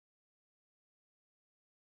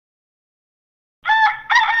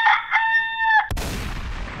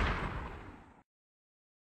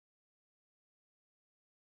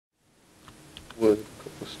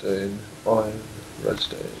redstone, iron,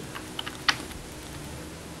 redstone.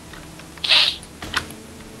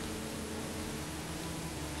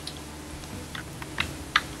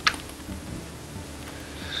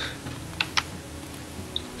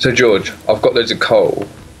 So George, I've got loads of coal.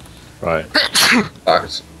 Right.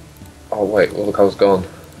 Oh wait, all the coal's gone.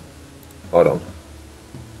 Hold on.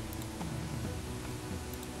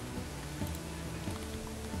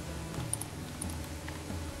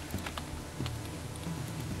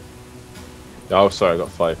 Oh, sorry, I got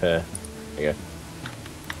 5 here. There you go.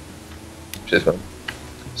 Cheers, man.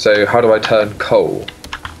 So how do I turn coal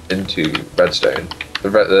into redstone?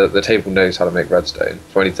 The table knows how to make redstone.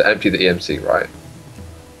 So I need to empty the EMC, right?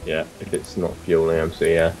 Yeah, if it's not fuel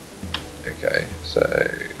EMC, yeah. Okay, so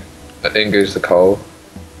in goes the coal.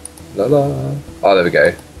 La la. Oh, there we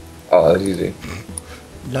go. Oh, that's easy.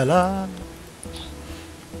 La la.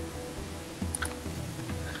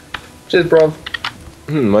 Cheers, bruv.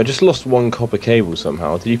 I just lost 1 copper cable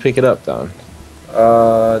somehow. Did you pick it up, Dan?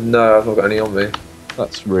 No, I've not got any on me.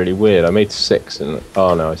 That's really weird. I made 6 and...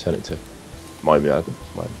 Oh no, I sent it to... My bad.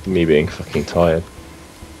 Me being fucking tired.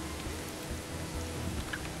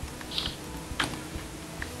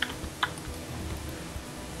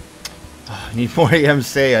 I need more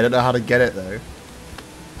EMC. I don't know how to get it though.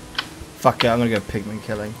 Fuck it, I'm gonna go pigman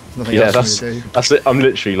killing. There's nothing else for me to do. That's it. I'm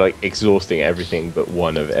literally like exhausting everything but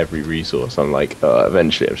one of every resource. I'm like,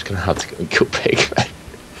 eventually I'm just gonna have to go and kill pigmen.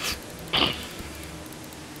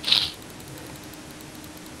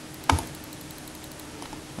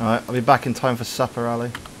 Alright, I'll be back in time for supper,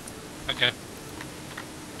 Ali. Okay.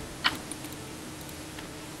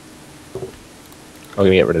 I'm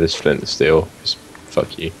gonna get rid of this flint and steel. Just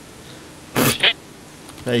fuck you.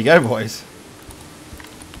 There you go, boys.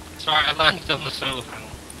 Sorry, I landed on the solar panel.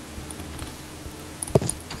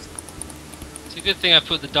 It's a good thing I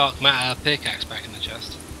put the dark matter pickaxe back in the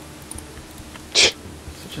chest.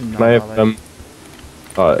 Such a Can I have, nut,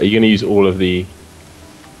 are you gonna use all of the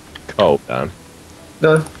coal, Dan?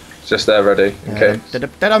 No, it's just there ready. Okay.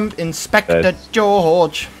 Inspector There's-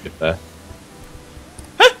 George. Get there.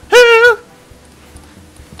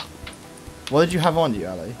 What did you have on you,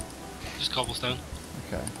 Ali? Just cobblestone.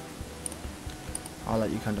 Okay. I'll let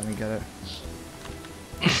you come down and get it.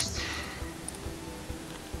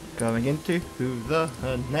 Going into the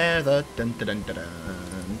nether. Dun dun dun dun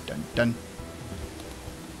dun dun dun.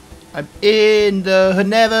 I'm in the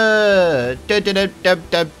nether. Dun dun dun dun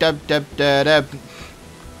dun dun dun dun dun.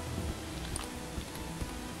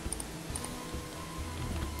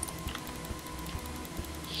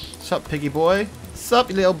 Sup, piggy boy? Sup,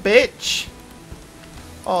 you little bitch?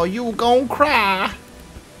 Oh, you gon' cry.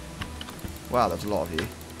 Wow, there's a lot of you.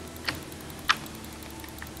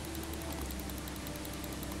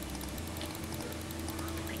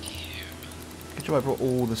 Good job I brought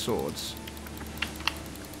all the swords.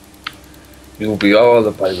 You'll be all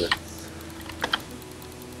the pirates.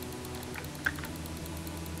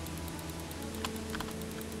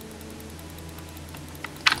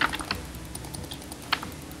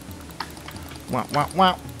 Wap wap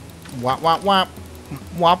wap. Wap wap wap.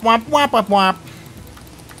 Wap wap wap wap wap.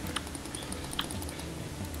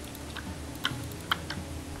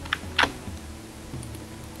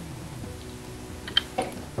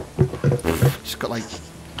 It's got like...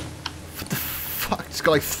 What the fuck? It's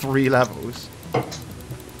got like 3 levels.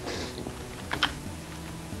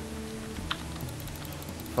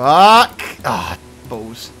 Fuck! Ah,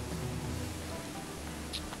 balls.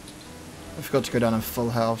 I forgot to go down in full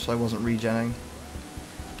health, so I wasn't regenning.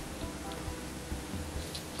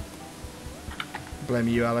 Blame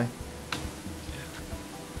you, Ali.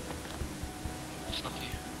 Fuck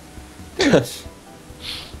you.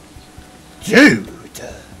 Dude!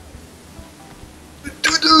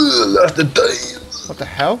 That's the days. What the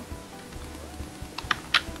hell?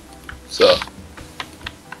 So,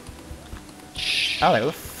 Ali, where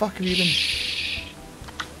the fuck have you been?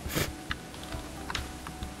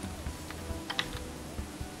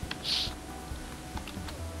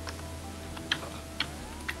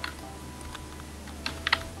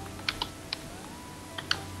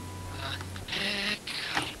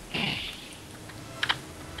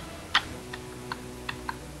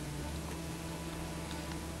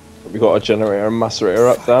 We got a generator and macerator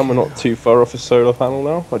up, Dan. We're not too far off a solar panel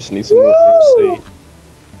now. I just need some more EMC.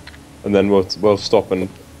 And then we'll stop and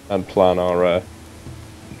plan our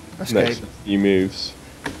next few moves.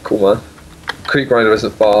 cool, man. Creek grinder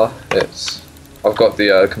isn't far. I've got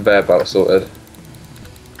the conveyor belt sorted.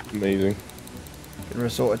 Amazing.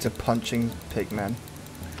 Resorted to punching pigmen.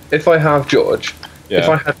 If I have George, if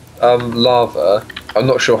I had lava, I'm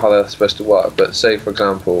not sure how they're supposed to work, but say for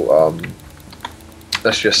example,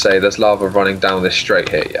 let's just say there's lava running down this straight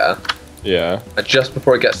here, yeah? Yeah. And just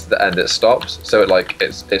before it gets to the end, it stops. So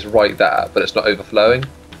it's right there, but it's not overflowing.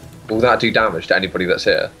 Will that do damage to anybody that's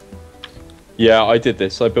here? Yeah, I did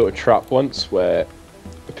this. I built a trap once where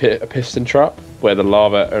a piston trap where the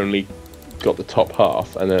lava only got the top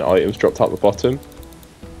half and then items dropped out the bottom.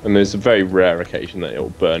 And there's a very rare occasion that it'll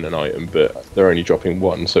burn an item, but they're only dropping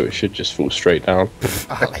one, so it should just fall straight down.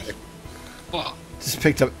 What? Just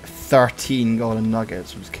picked up 13 golden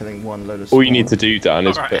nuggets, was killing one load of All you spawn. need to do, Dan,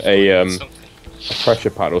 is Alright, put a something. pressure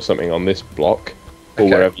pad or something on this block, or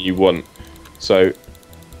Okay. wherever you want. So,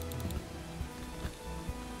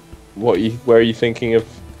 where are you thinking of?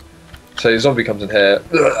 So the zombie comes in here,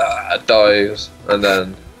 dies, and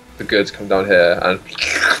then the goods come down here and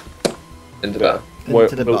into there.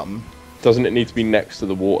 Into the well, bottom. Doesn't it need to be next to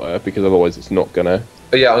the water, because otherwise it's not gonna.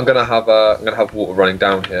 But yeah, I'm gonna have water running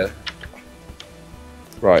down here.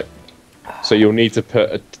 Right. So you'll need to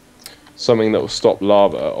put something that will stop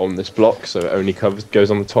lava on this block, so it only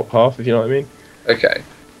goes on the top half, if you know what I mean. Okay.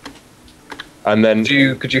 And then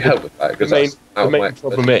Could you help with that? the 'Cause main, that's out the of my main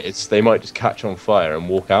problem is they might just catch on fire and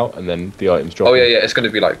walk out, and then the items drop. Oh yeah, it's going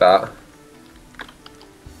to be like that.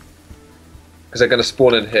 Because they're going to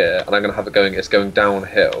spawn in here, and I'm going to have it going. It's going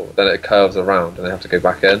downhill, then it curves around, and they have to go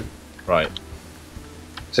back in. Right.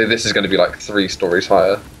 So this is going to be like 3 stories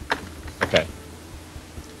higher. Okay.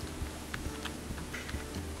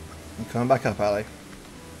 I'm coming back up, Ali.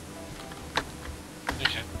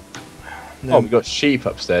 Okay. No, Oh, we've got sheep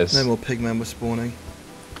upstairs no more pigmen were spawning.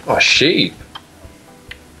 Oh, sheep!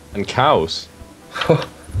 and cows.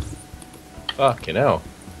 Fucking hell.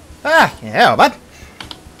 Ah, yeah, bud.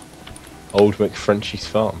 Old McFrenchie's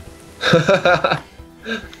farm.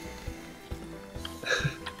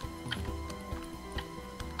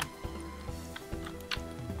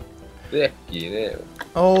 Yeah, you know.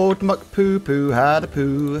 Old muck poo poo had a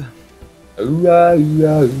poo. Ooh,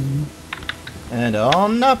 ooh. And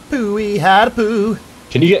on the poo he had a poo.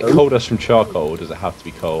 Can you get coal dust from charcoal, or does it have to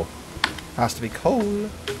be coal? Has to be coal.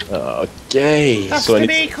 Oh, gay. Has So to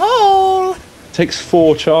be coal. it takes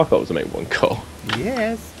 4 charcoal to make 1 coal.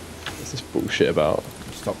 Yes. What's this bullshit about?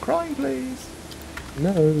 Stop crying, please.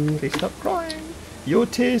 No. Please stop crying. Your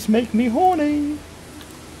tears make me horny.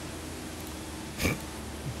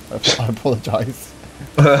 I apologise.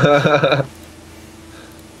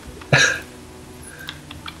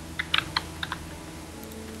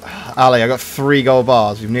 Ali, I got 3 gold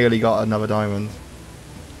bars. We've nearly got another diamond.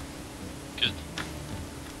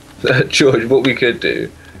 George, what we could do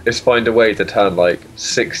is find a way to turn like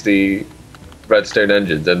 60 redstone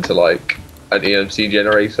engines into like an EMC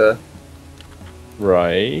generator.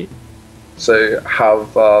 Right. So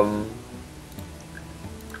have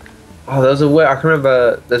there's a way I can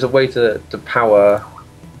remember. There's a way to power.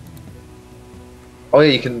 Oh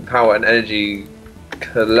yeah, you can power an energy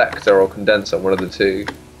collector or condenser, one of the two.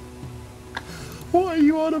 What are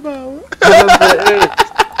you on about?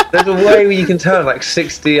 There's a way where you can turn like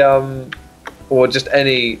 60 or just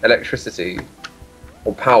any electricity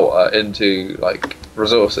or power into like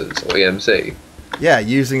resources or EMC. Yeah,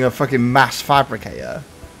 using a fucking mass fabricator.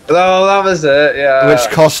 Oh, that was it. Yeah. Which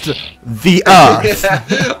cost the earth.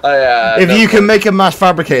 Oh, yeah. If you can make a mass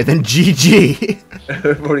fabricator, then GG.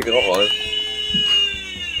 We've already got one.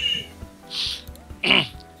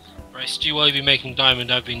 Right, Stu, while you've been making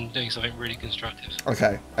diamond, I've been doing something really constructive.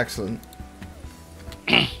 Okay, excellent.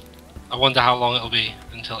 I wonder how long it'll be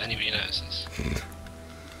until anybody notices.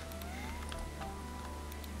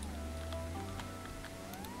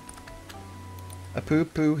 A poo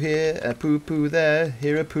poo here, a poo poo there,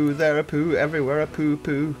 here a poo, there a poo, everywhere a poo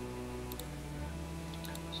poo.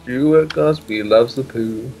 Stuart Gosby loves the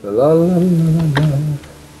poo. La, la, la, la, la.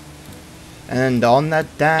 And on that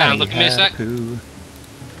Dan, dang look at me a sec. poo.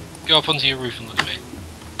 Go up onto your roof and look at me.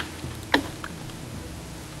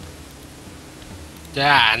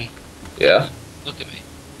 Dan, Yeah, look at me.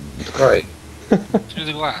 great. Through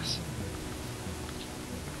the glass.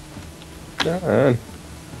 Dan.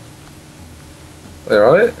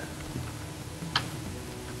 Alright.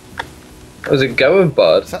 How's it going,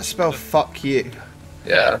 bud? Does that spell fuck you?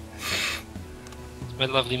 Yeah. It's my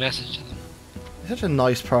lovely message to them. You're such a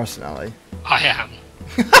nice person, Ali. I am.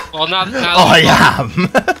 Well, now I am!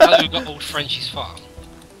 now that we've got old Frenchie's farm,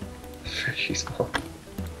 She's not.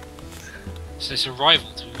 so it's a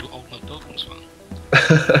rival to old McDonald's farm.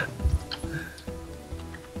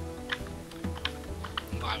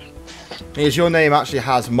 I mean, Because your name actually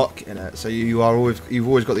has muck in it, so you've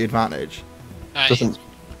always got the advantage. Doesn't.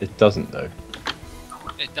 It doesn't though.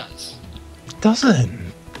 it does. It doesn't.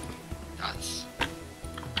 It does.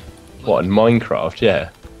 What in Minecraft? Yeah.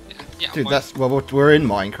 Yeah, Dude, why- that's well, we're in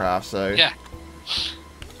Minecraft, so. Yeah.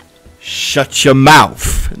 Shut your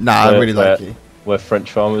mouth. Nah, I really like you. We're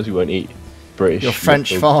French farmers. We won't eat British. You're French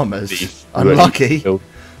milk farmers. beef. We won't Unlucky. eat milk.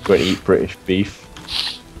 We won't eat British beef.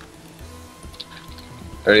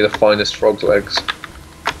 Only the finest frog's legs.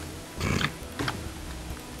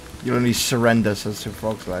 You only surrender to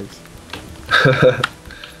frog's legs.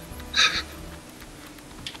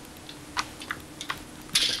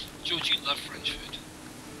 George, you love French food.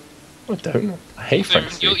 I don't. I hate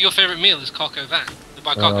French food. Your favourite meal is coq au vin.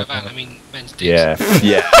 By coq au vin, I mean men's dicks. Yeah,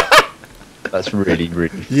 yeah. That's really,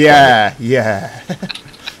 really. Yeah, yeah.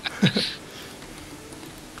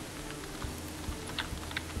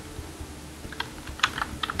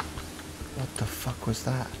 What the fuck was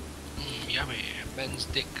that? Yummy. Men's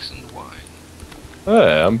dicks and wine.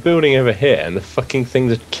 Oh, I'm building over here, and the fucking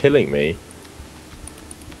things are killing me.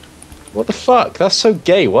 What the fuck? That's so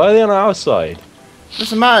gay. Why are they on our side?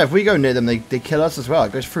 Doesn't matter if we go near them; they kill us as well.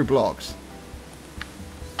 It goes through blocks.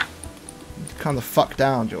 Calm the fuck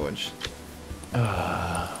down, George.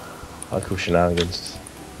 I call shenanigans.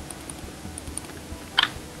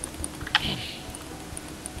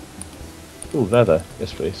 Ooh, leather.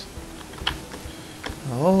 Yes, please.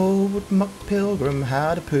 Old Muck Pilgrim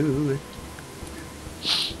had a poo.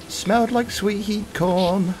 Smelled like sweet heat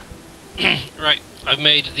corn. Right, I've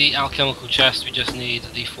made the alchemical chest. We just need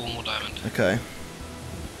the formal diamond. Okay.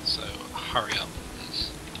 So hurry up with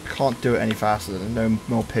this. Can't do it any faster. No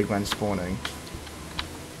more pigmen spawning.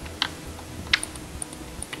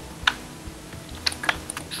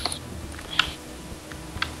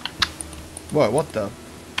 Whoa, what the?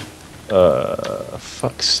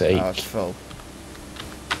 Fuck's sake. Oh, it's full.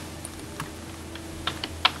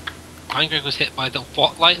 Irongregs was hit by the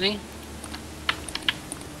what lightning?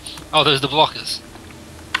 Oh, there's the blockers.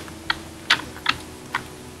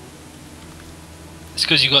 It's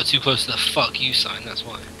because you got too close to the fuck you sign, that's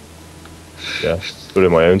why. Yeah, put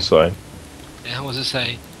in my own sign. Yeah, what does it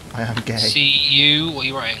say? I am gay. See you, what are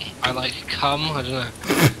you writing? I like cum, I don't know.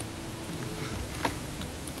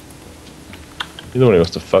 You're the one who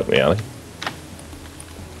wants to fuck me, Ali.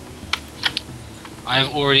 I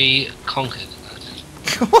have already conquered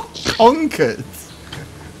that. Conquered.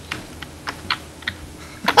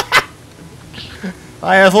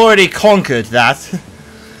 I have already conquered that.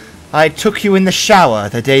 I took you in the shower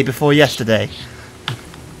the day before yesterday.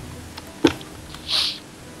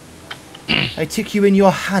 I took you in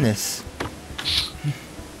your harness.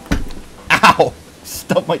 Ow!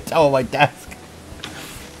 Stop my toe on my desk.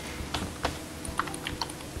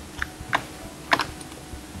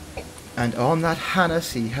 And on that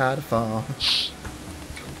harness he had a farm.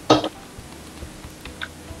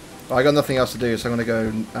 I got nothing else to do, so I'm gonna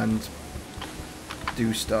go and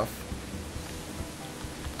do stuff.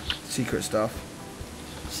 Secret stuff.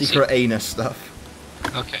 Secret anus stuff.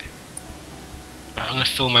 Okay. Right, I'm gonna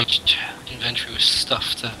fill my inventory with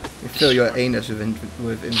stuff to... You fill your anus with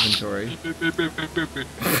inventory.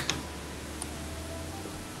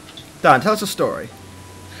 Dan, tell us a story.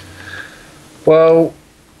 Well,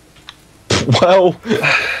 Well,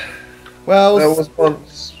 Well, there was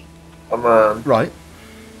once a man, right.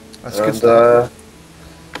 That's good and stuff.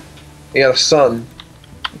 he had a son,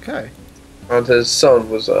 Okay. and his son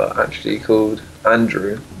was actually called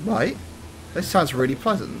Andrew. Right. This sounds really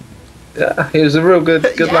pleasant. Yeah, he was a real good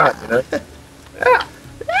Yeah. lad, you know. Yeah.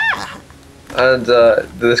 And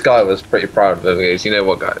this guy was pretty proud of him. He goes, "You know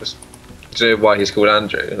what, guys? Do you know why he's called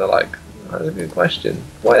Andrew?" And they're like, "That's a good question.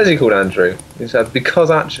 Why is he called Andrew?" He said,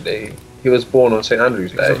 "Because actually he was born on St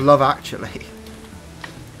Andrew's Because Day." of Love Actually.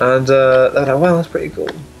 And they're like, "Well, that's pretty cool."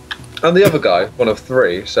 And the other guy, one of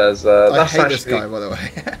three, says, I "That's hate actually this guy, by the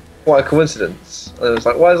way. quite a coincidence." And it's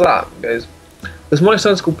like, "Why is that?" He goes, "Because my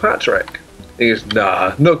son's called Patrick." He goes,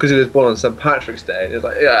 "Nah, not because he was born on St Patrick's Day." And he's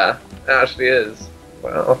like, "Yeah, it actually is."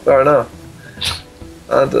 Well, fair enough.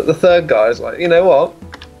 And the third guy's like, "You know what?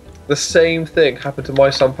 The same thing happened to my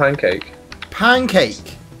son Pancake."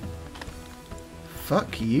 Pancake.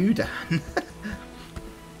 Fuck you, Dan.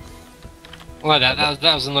 I like that.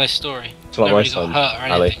 That was a nice story. it's like my Nobody sign, got hurt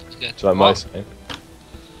or Ali. anything. It's good. It's like my What? sign.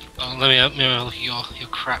 Oh, let me have a look at your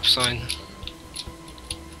crap sign.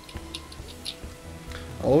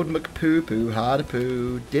 Old McPoo-poo had a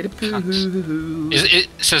poo, did a poo-hoo-hoo-hoo. Is it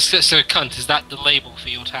so cunt? Is that the label for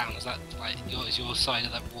your town? Is that like is your side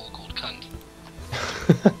of that wall called cunt?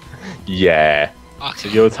 Yeah. Okay. So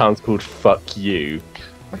your town's called Fuck You.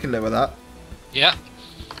 I can live with that. Yeah.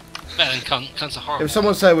 Better than cunt. Cunts are horrible. If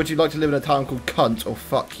someone said, would you like to live in a town called cunt or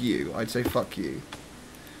fuck you, I'd say fuck you.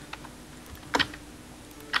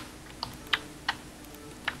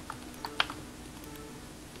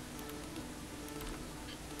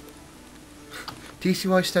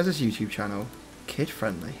 DCY Stez's YouTube channel. Kid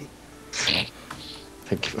friendly.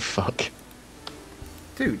 Don't give a fuck.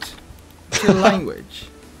 Dude, what's your language?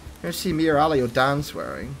 You don't see me or Ali or Dan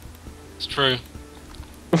swearing. It's true.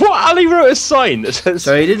 What? Ali wrote a sign that says.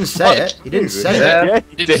 So he didn't say it. He didn't say it. Yeah,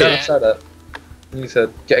 he Did did. say Never it. said it. You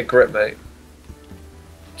said, get a grip, mate.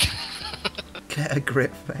 Get a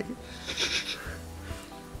grip, mate.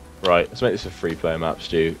 Right, let's make this a free player map,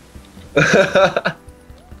 Stu.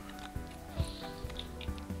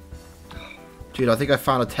 Dude, I think I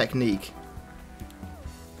found a technique.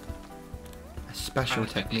 A special Found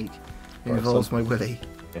a technique. It Right, involves my willy.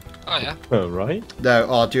 Oh yeah. Oh, right. No,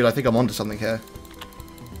 oh dude, I think I'm onto something here.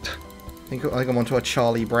 I think I'm onto a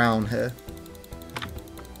Charlie Brown here.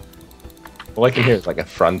 All I can hear is like a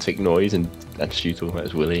frantic noise and Stu talking about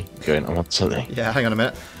his willy, going, I want something. Yeah, hang on a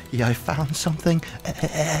minute. Yeah, I found something.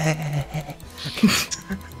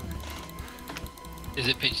 Is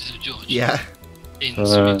it pictures of George? Yeah. In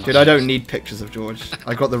Dude, I don't need pictures of George.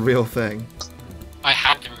 I got the real thing. I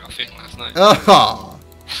had the real thing last night. Oh!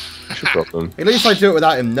 Should drop them. At least I do it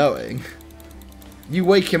without him knowing. You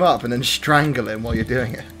wake him up and then strangle him while you're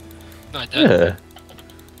doing it. No, I don't. Yeah.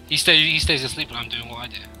 He stays asleep when I'm doing what I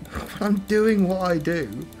do. When I'm doing what I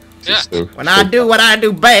do. Yeah. So- When I do what I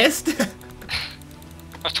do best.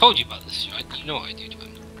 I've told you about this, right? You know what I do to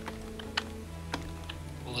him.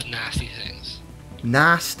 All the nasty things.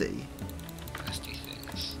 Nasty. Nasty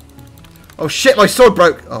things. Oh shit, my sword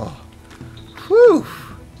broke. Oh. Whew.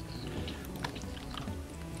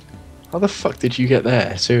 How the fuck did you get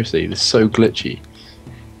there? Seriously, this is so glitchy.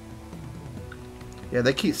 Yeah,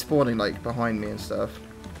 they keep spawning like behind me and stuff.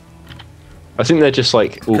 I think they're just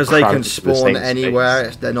like all Because they can crammed into the spawn same anywhere.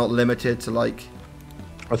 space. They're not limited to like.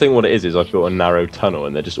 I think what it is I've built a narrow tunnel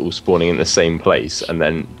and they're just all spawning in the same place and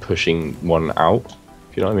then pushing one out.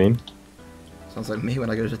 If you know what I mean? Sounds like me when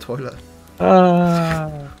I go to the toilet. Ah.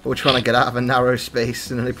 Or trying to get out of a narrow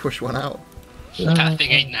space and then they push one out. That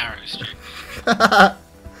thing ain't narrow. Stu.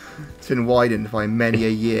 It's been widened by many a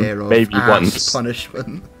year of Maybe ass once.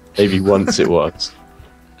 punishment. Maybe once it was.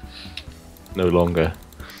 No longer.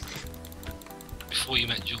 Before you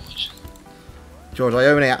met George. George,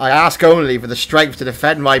 I ask only for the strength to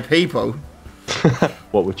defend my people.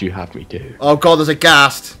 What would you have me do? Oh god, there's a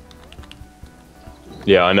ghast.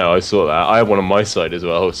 Yeah, I know, I saw that. I have one on my side as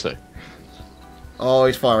well, so. Oh,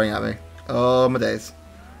 he's firing at me. Oh my days.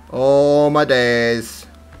 Oh my days.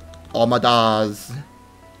 Oh my days.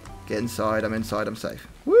 Get inside, I'm inside, I'm safe.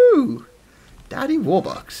 Woo! Daddy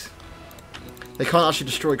Warbucks. They can't actually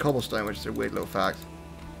destroy cobblestone, which is a weird little fact.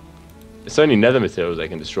 It's only nether materials they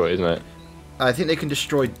can destroy, isn't it? I think they can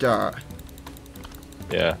destroy dirt.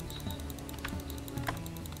 Yeah.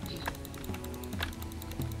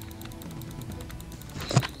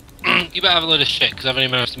 You better have a load of shit, because I've only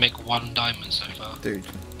managed to make 1 diamond so far. Dude,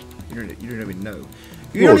 you don't even know.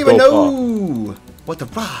 You Ooh, don't even gold know what the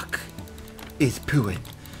rock is pooing.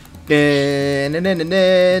 The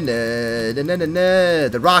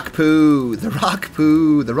rock poo, the rock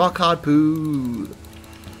poo, the rock hard poo.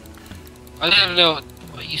 I don't know.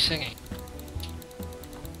 What are you singing?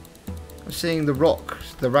 I'm singing the rock,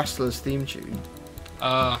 the wrestler's theme tune.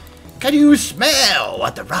 Can you smell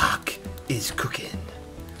what the rock is cooking?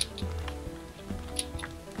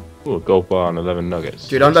 Oh, gold bar and 11 nuggets.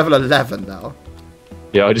 Dude, I'm level 11 now.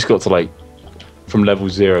 Yeah, I just got to like from level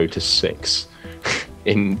 0 to 6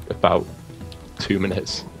 in about 2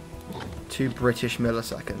 minutes. 2 British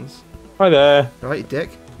milliseconds. Hi there. Right, you dick?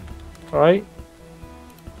 Alright.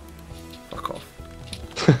 Fuck off.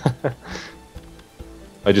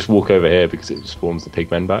 I just walk over here because it spawns the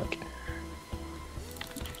pigmen back.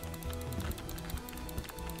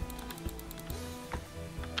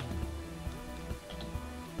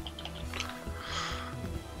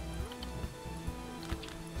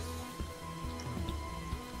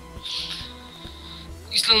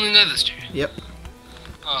 You still in the nether, Stu? Yep.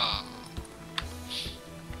 Oh.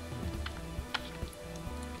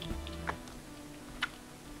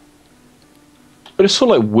 But it's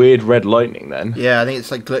sort of like weird red lightning then. Yeah, I think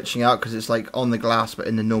it's like glitching out because it's like on the glass but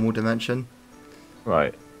in the normal dimension.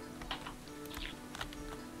 Right.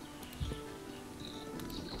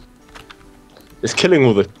 It's killing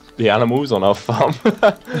all the animals on our farm.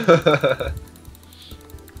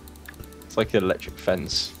 It's like an electric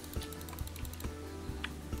fence.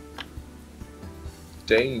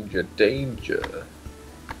 Danger, danger.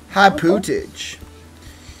 High pootage.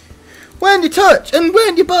 When you touch and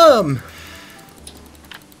when you bum.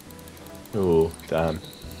 Oh, damn.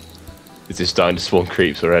 Is this starting to spawn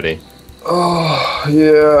creeps already? Oh,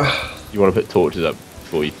 yeah. You want to put torches up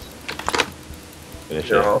before you finish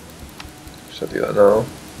Yeah. Should I do that now?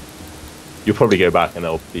 You'll probably go back and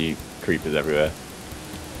there'll be creepers everywhere.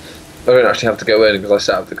 I don't actually have to go in because I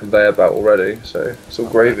set up the conveyor belt already, so it's all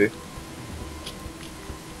gravy.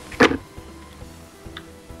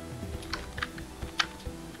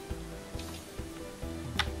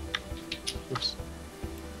 Oops.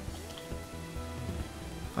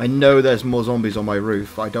 I know there's more zombies on my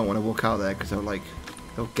roof. I don't want to walk out there because they'll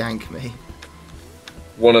gank me.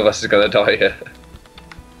 One of us is gonna die here.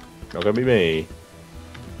 Not gonna be me.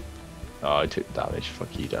 Oh, I took damage.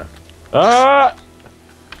 Fuck you, Dan. Ah!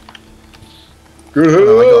 Oh,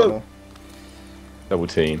 no, I got more. Double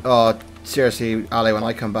team. Oh, seriously, Ali, when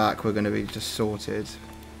I come back, we're going to be just sorted.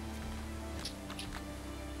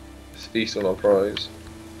 Feast on our prize.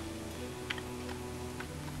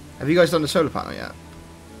 Have you guys done the solar panel yet?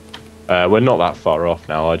 We're not that far off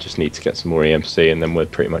now. I just need to get some more EMC and then we're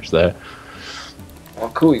pretty much there. Oh,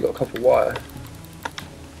 cool! You got a couple of wire.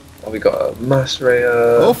 Oh, we got a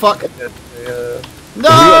macerator. Oh fuck!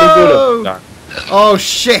 No! No! Oh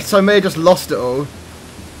shit! I may have just lost it all.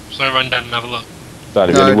 So I run down and have a look. No,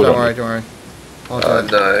 don't worry, don't worry. Oh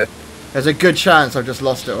no! There's a good chance I've just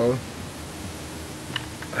lost it all.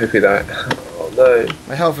 Hopefully that. Oh no!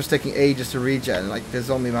 My health was taking ages to regen. Like the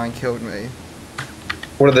zombie man killed me.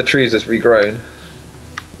 One of the trees has regrown.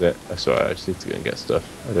 Yeah, that's alright. I just need to go and get stuff.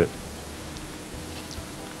 I don't.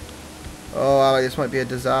 Oh, Ali, this might be a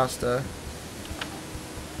disaster.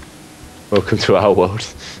 Welcome to our world.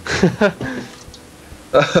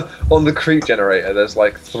 On the creep generator, there's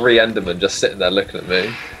like 3 Endermen just sitting there looking at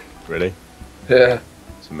me. Really? Yeah.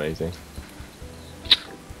 It's amazing.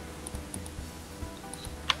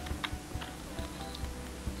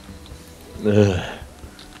 Ugh.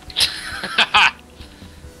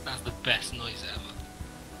 That's the best noise ever.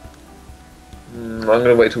 I'm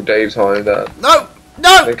gonna wait till daytime. That No!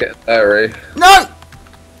 No! they get airy. No!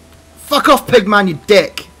 Fuck off, pigman, you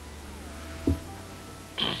dick!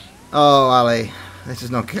 Oh, Ali, this is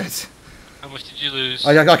not good. How much did you lose?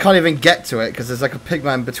 I can't even get to it because there's like a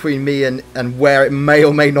pigman between me and where it may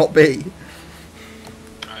or may not be.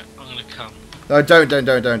 Alright, I'm gonna come. No, don't. I'm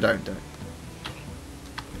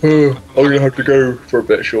gonna have to go for a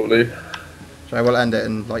bit shortly. So I will end it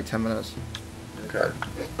in like 10 minutes. Okay.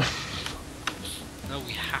 No,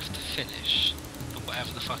 we have to finish. But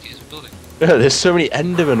whatever the fuck it is we're building. Yeah, there's so many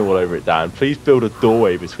Endermen all over it, Dan. Please build a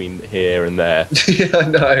doorway between here and there. Yeah, I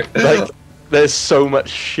know. Like, there's so much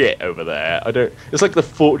shit over there. I don't. It's like the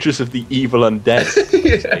fortress of the evil undead.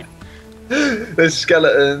 Yeah. There's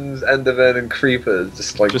skeletons, Endermen, and creepers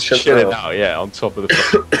just like Just chilling chilling out. out, yeah, on top of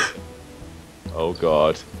the. Oh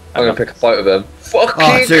god. I'm gonna pick a fight with them. Fucking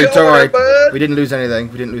Oh, dude, God, don't worry. man. We didn't lose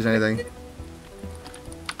anything. We didn't lose anything. Get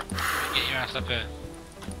your ass up here.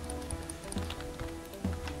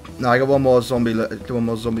 No, I got one more zombie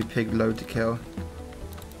pig load to kill.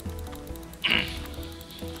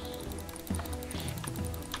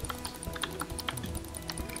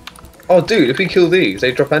 Oh, dude, if we kill these,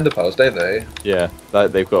 they drop ender pearls, don't they? Yeah,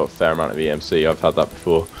 they've got a fair amount of EMC. I've had that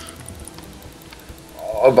before.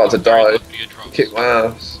 Oh, I'm about to Very die. good for your drops. Kick my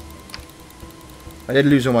ass. I did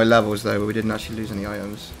lose all my levels though, but we didn't actually lose any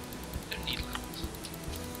items. Don't need levels.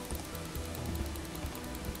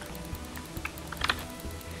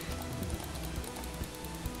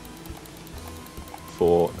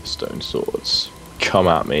 Four stone swords. Come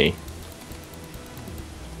at me.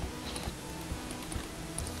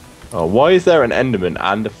 Oh, why is there an Enderman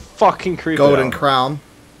and a fucking creeper? Golden now? crown.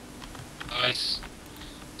 Nice.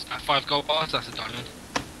 Is that 5 gold bars? That's a diamond.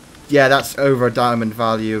 Yeah, that's over a diamond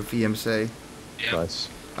value of EMC. Yeah. Nice.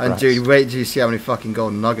 And Nice. dude, wait till you see how many fucking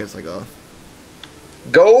golden nuggets I got.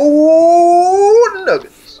 Gold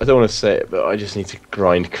nuggets. I don't want to say it, but I just need to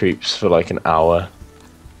grind creeps for like an hour.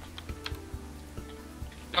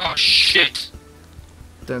 Oh shit!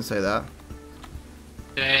 Don't say that.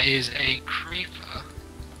 There is a creeper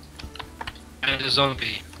and a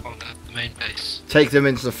zombie on the main base. Take them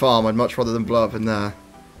into the farm. I'd much rather than blow up in there.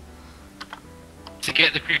 To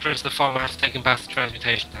get the creeper into the farm, I have to take him past the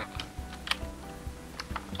transmutation tower.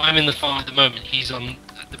 I'm in the farm at the moment. He's on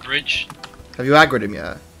the bridge. Have you aggroed him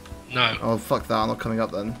yet? No, Oh fuck that! I'm not coming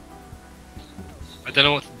up then. I don't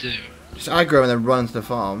know what to do. Just aggro him and then run to the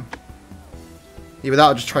farm. Yeah,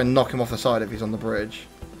 without just trying to knock him off the side if he's on the bridge.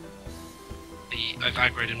 I've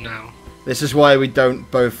aggroed him now. This is why we don't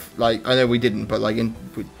both, like, I know we didn't, but like,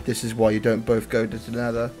 this is why you don't both go to the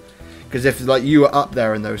nether. Because if, like, you were up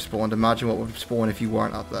there and those spawned, imagine what would spawn if you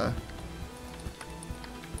weren't up there.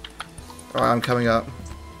 Alright, I'm coming up.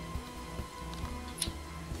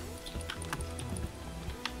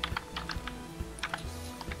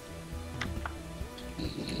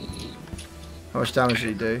 How much damage did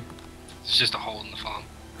he do? It's just a hole in the farm.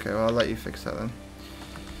 Okay, well, I'll let you fix that then.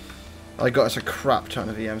 I got us a crap ton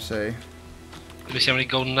of EMC. Let me see how many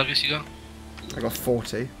golden nuggets you got. I got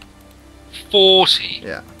 40. 40?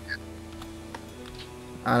 Yeah.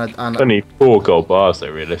 And Only 4 gold bars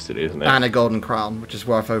though, realistically, isn't it? and a golden crown, which is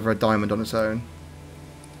worth over a diamond on its own.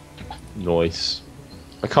 Nice.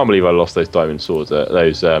 I can't believe I lost those diamond swords,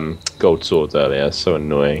 those gold swords earlier. That's so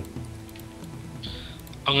annoying.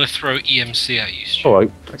 I'm gonna throw EMC at you, Stu. Oh,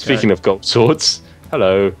 Okay. speaking of gold swords,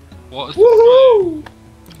 hello. What is Woohoo!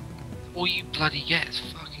 all you bloody get is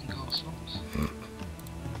fucking gold swords.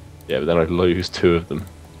 Yeah, but then I'd lose 2 of them.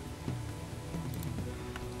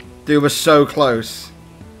 Dude, we're so close.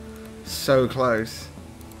 So close.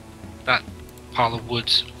 That pile of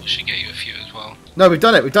woods should get you a few as well. No, we've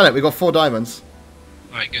done it. We've done it. We got 4 diamonds.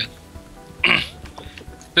 Alright, good.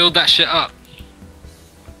 Build that shit up.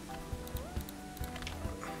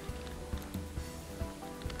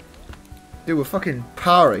 Dude, we're fucking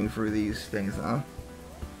powering through these things now.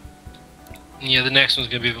 Yeah, the next one's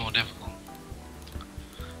gonna be a bit more difficult.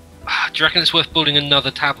 Do you reckon it's worth building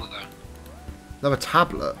another tablet though? Another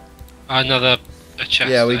tablet. A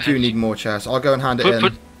chest. Yeah, we do need more chests. I'll go and hand it in.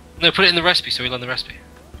 Put it in the recipe so we learn the recipe.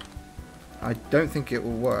 I don't think it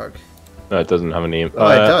will work. No, it doesn't have any. Oh, it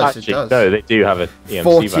does. Actually, It does. no, they do have an EMC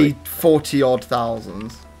 40, value. 40 odd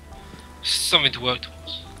thousands. Something to work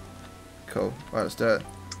towards. Cool. Right, let's do it.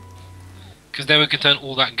 Because then we can turn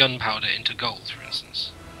all that gunpowder into gold, for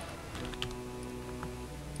instance.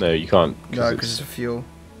 No, you can't. No, because it's a fuel.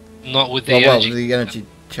 Not with the Well, energy. with the energy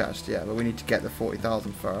chest, yeah, but we need to get the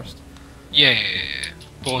 40,000 first. Yeah.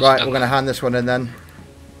 But once Right, we've done we're going to hand this one in then.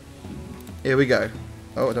 Here we go.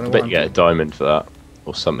 Oh, I don't know I bet what you get a diamond for that,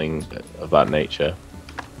 or something of that nature.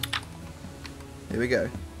 Here we go.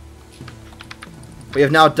 We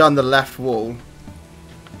have now done the left wall.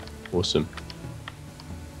 Awesome.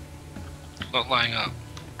 not lining up.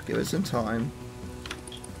 Give it some time.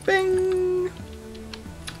 Bing!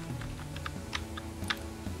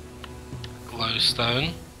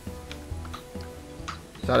 Glowstone.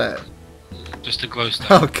 Is that it? Just a glowstone.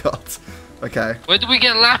 Oh god. Okay. Where did we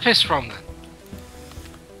get lapis from then?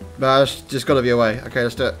 No, there's just got to be a way. Okay,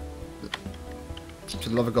 let's do it. For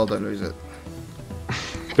the love of God, don't lose it.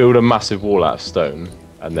 Build a massive wall out of stone,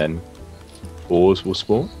 and then ores will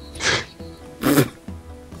spawn.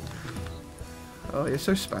 Oh, you're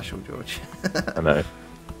so special, George. I know.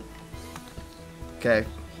 Okay.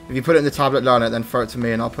 If you put it in the tablet, learn it, then throw it to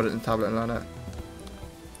me and I'll put it in the tablet and learn it.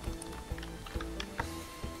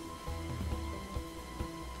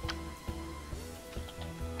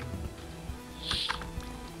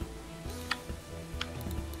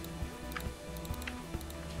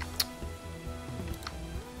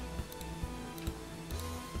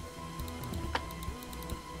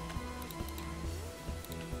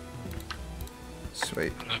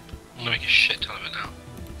 Sweet. I'm gonna make a shit ton of it now.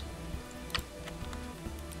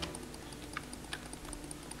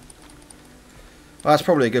 Well, that's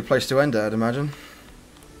probably a good place to end it, I'd imagine.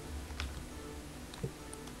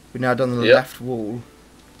 We've now done the Yep. left wall.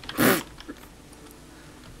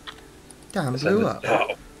 Damn, blew up.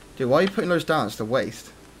 Oh. Dude, why are you putting those down? It's the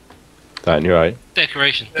waste. Dan, you're right.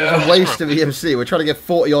 Decoration. It's a waste of EMC. We're trying to get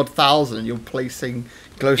 40 odd thousand and you're placing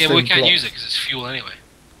glowstone Yeah, but we can't blocks. use it because it's fuel anyway.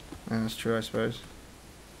 Yeah, that's true, I suppose.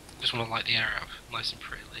 Just want to light the air up, nice and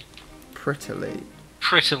prettily. Prettily.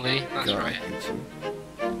 Prettily, that's God, I right. hate you.